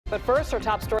But first, our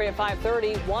top story at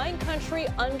 5:30, wine country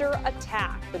under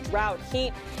attack. The drought,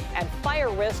 heat, and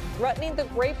fire risk threatening the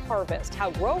grape harvest.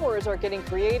 How growers are getting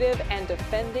creative and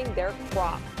defending their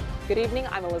crop. Good evening,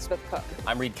 I'm Elizabeth Cook.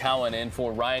 I'm Reed Cowan in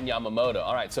for Ryan Yamamoto.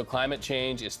 All right, so climate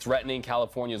change is threatening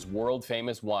California's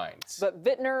world-famous wines. But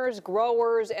vintners,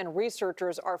 growers, and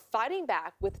researchers are fighting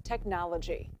back with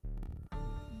technology.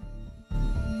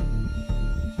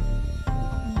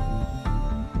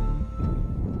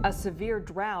 A severe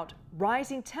drought,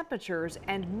 rising temperatures,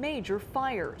 and major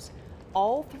fires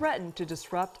all threaten to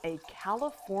disrupt a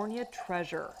California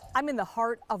treasure. I'm in the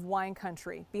heart of wine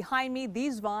country. Behind me,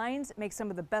 these vines make some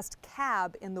of the best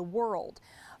cab in the world.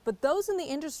 But those in the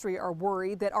industry are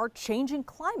worried that our changing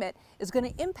climate is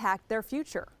going to impact their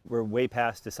future. We're way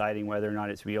past deciding whether or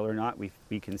not it's real or not.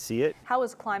 We can see it. How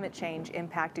has climate change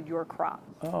impacted your crop?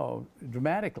 Oh,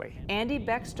 dramatically. Andy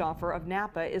Beckstoffer of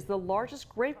Napa is the largest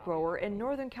grape grower in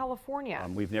Northern California.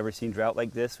 We've never seen drought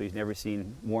like this. We've never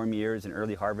seen warm years and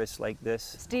early harvests like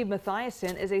this. Steve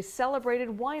Mathiasen is a celebrated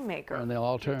winemaker. And they'll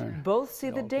all turn. Both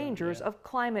see the dangers of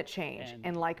climate change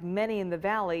and like many in the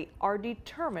valley, are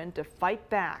determined to fight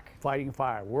back. Fighting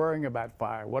fire, worrying about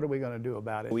fire. What are we going to do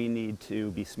about it? We need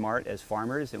to be smart as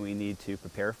farmers and we need to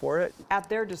prepare for it. At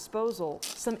their disposal,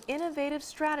 some innovative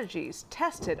strategies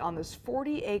tested on this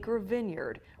 40-acre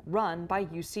vineyard run by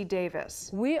UC Davis.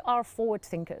 We are forward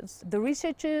thinkers. The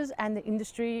researchers and the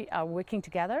industry are working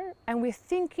together, and we're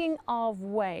thinking of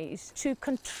ways to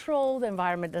control the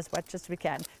environment as much as we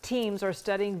can. Teams are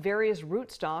studying various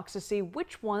rootstocks to see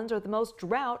which ones are the most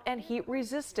drought and heat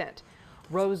resistant.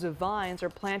 Rows of vines are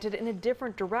planted in a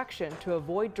different direction to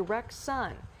avoid direct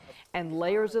sun, and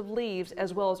layers of leaves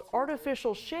as well as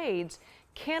artificial shades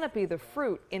canopy the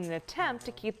fruit in an attempt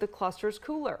to keep the clusters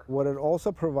cooler. What it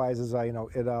also provides is,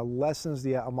 it lessens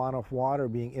the amount of water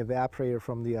being evaporated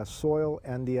from the soil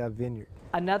and the vineyard.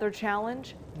 Another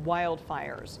challenge,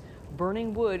 wildfires.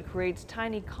 Burning wood creates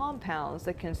tiny compounds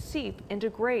that can seep into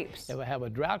grapes. If I have a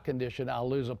drought condition, I'll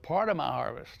lose a part of my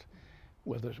harvest.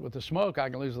 With the smoke,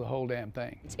 I can lose the whole damn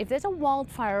thing. If there's a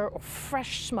wildfire or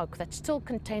fresh smoke that still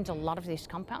contains a lot of these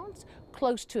compounds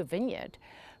close to a vineyard,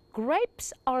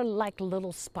 grapes are like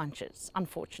little sponges,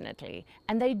 unfortunately,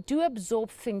 and they do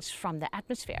absorb things from the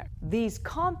atmosphere. These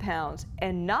compounds,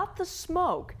 and not the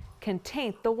smoke, can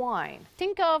taint the wine.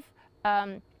 Think of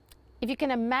if you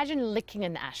can imagine licking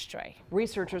an ashtray.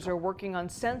 Researchers are working on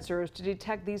sensors to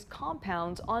detect these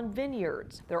compounds on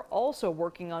vineyards. They're also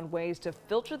working on ways to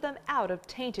filter them out of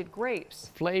tainted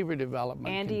grapes. Flavor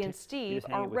development. Andy and Steve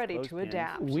are ready to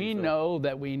adapt. We know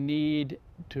that we need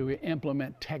to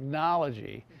implement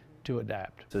technology to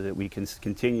adapt. So that we can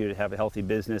continue to have a healthy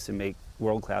business and make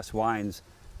world-class wines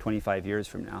 25 years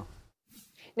from now.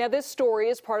 Now, this story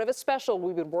is part of a special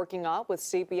we've been working on with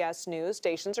CBS News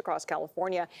stations across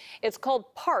California. It's called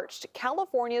Parched,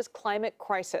 California's Climate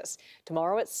Crisis.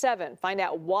 Tomorrow at 7, find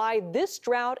out why this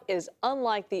drought is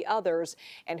unlike the others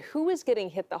and who is getting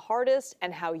hit the hardest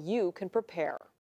and how you can prepare.